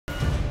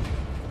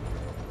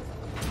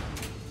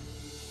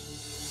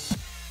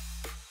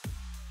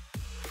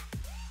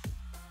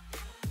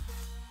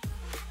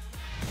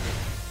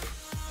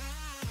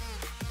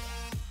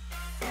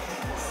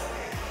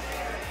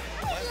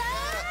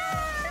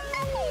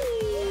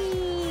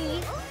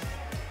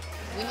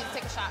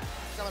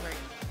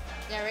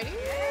Y'all ready?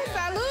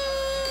 Salud!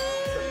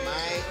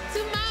 To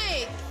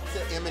Mike. To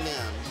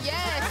Eminem.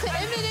 Yes, to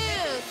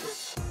Eminem.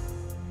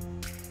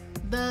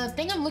 The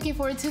thing I'm looking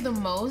forward to the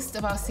most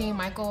about seeing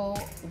Michael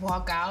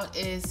walk out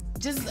is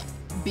just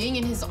being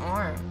in his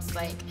arms.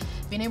 Like,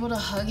 being able to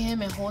hug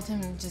him and hold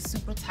him just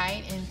super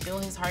tight and feel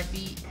his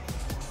heartbeat.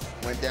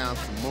 Went down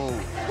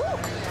smooth.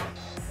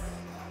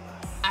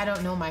 I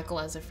don't know Michael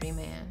as a free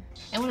man.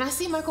 And when I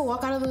see Michael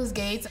walk out of those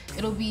gates,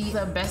 it'll be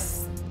the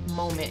best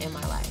moment in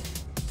my life.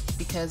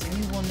 Because we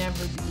will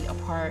never be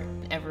apart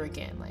ever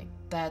again. Like,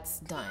 that's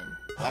done.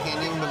 I can't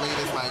even believe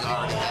it's like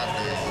already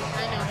happening.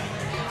 I know.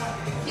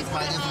 It's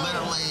like it's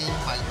literally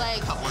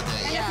like a couple of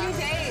days. Yeah. A few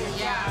days.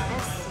 Yeah.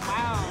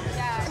 Wow.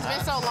 Yeah. It's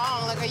been so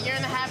long. Like, a year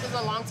and a half is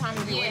a long time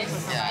to be waiting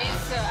for somebody.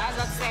 It's, as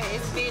I said,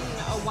 it's been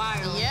a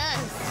while. Yes.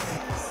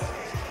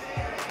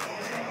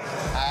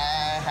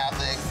 I have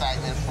the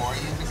excitement for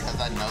you because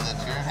I know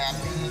that you're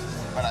happy,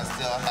 but I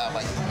still have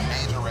like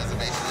major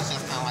reservations. It's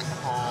just kind of like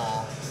the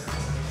whole,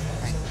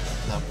 like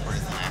the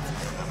prison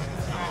aspect of it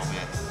a little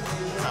bit.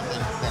 Something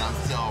that I'm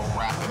still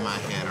wrapping my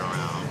head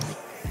around.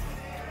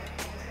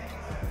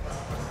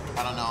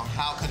 I don't know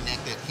how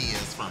connected he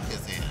is from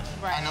his end.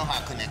 Right. I know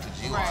how connected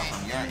you are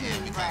from your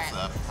end because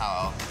of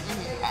how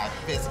I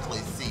physically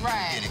see you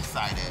get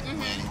excited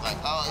when he's like,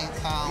 oh, he's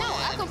calling. No,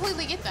 I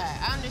completely get that.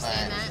 I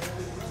understand that.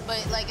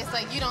 But like, it's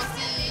like you don't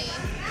see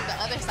the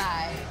other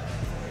side.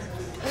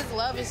 His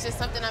love is just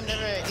something I've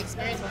never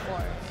experienced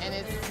before. And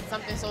it's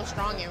something so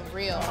strong and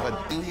real.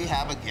 But do he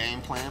have a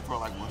game plan for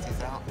like once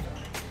he's out?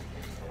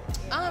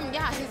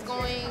 Yeah, he's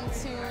going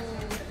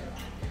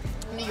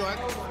to New York.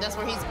 That's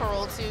where he's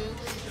paroled to.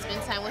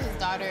 Spend time with his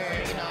daughter,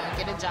 you know,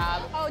 get a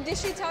job. Oh, did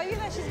she tell you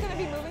that she's gonna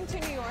be moving to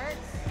New York?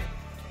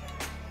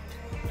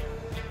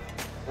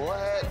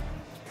 What?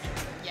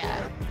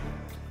 Yeah.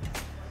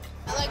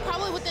 Like,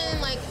 probably within,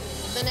 like,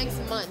 the next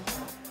month.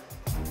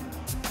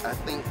 I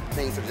think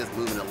things are just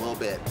moving a little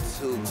bit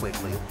too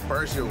quickly.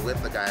 First you're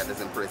with the guy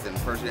that's in prison,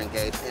 first you're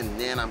engaged, and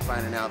then I'm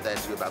finding out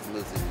that you're about to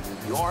move to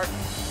New York,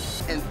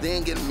 and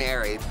then get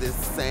married this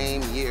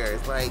same year.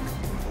 It's like,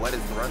 what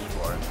is the rush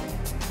for?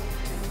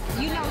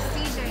 You know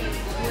CJ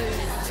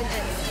was an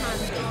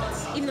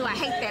ex-convict, even though I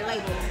hate that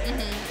label.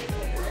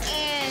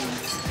 And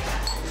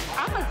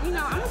I'm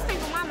a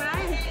single mom, and I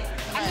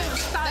never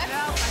started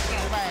out like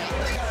that. Right.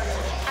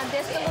 I'm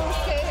just a little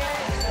scared.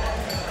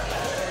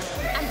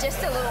 I'm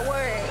just a little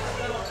worried.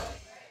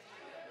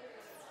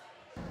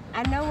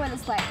 I know what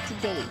it's like to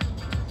date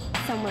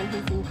someone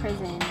who's in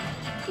prison.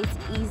 It's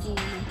easy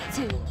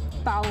to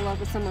fall in love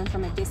with someone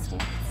from a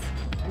distance.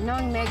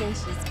 Knowing Megan,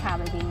 she's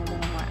probably being a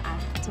little more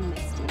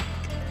optimistic.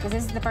 Because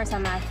this is the first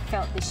time I've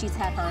felt that she's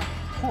had her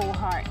whole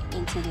heart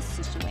into this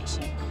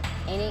situation.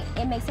 And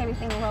it makes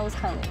everything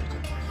rose-colored.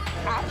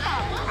 I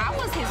thought I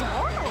was his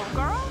world,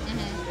 girl.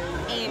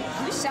 And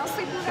we shall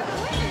sleep together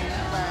women.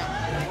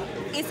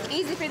 It's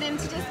easy for them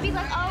to just be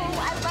like, oh,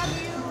 I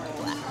love you,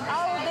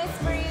 oh, this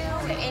for you,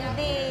 and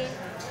then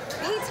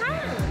he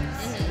turns.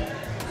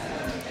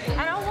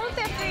 I don't want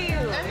that for you.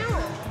 I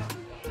know.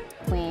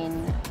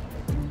 When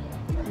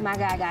my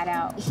guy got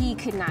out, he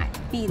could not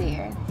be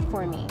there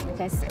for me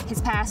because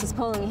his past was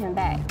pulling him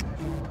back.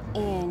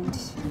 And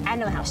I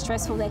know how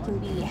stressful that can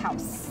be, how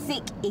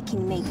sick it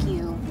can make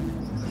you,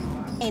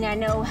 and I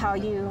know how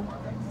you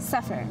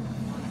suffer.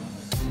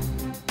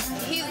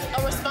 He's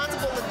a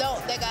responsible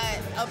adult that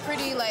got a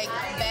pretty, like,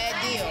 bad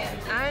deal.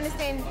 I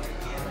understand.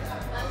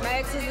 My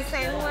ex is the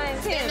same one.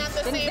 They're not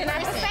the same They're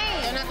not person. the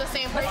same. They're not the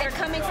same But person. they're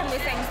coming from the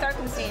same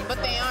circumstance.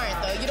 But they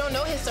aren't, though. You don't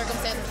know his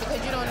circumstances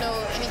because you don't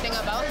know anything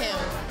about him.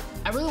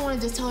 I really want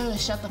to just tell her to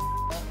shut the f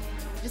up.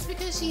 Just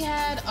because she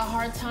had a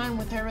hard time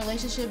with her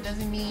relationship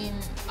doesn't mean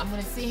I'm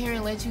gonna sit here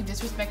and let you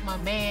disrespect my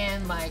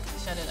man. Like,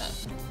 shut it up.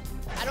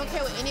 I don't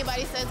care what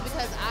anybody says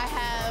because I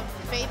have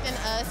faith in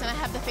us and I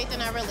have the faith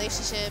in our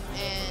relationship,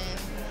 and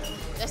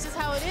that's just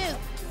how it is.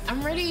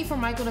 I'm ready for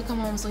Michael to come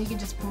home so he can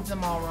just prove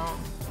them all wrong.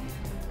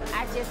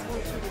 I just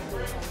want you to do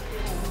it.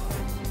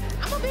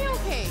 I'm gonna be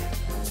okay.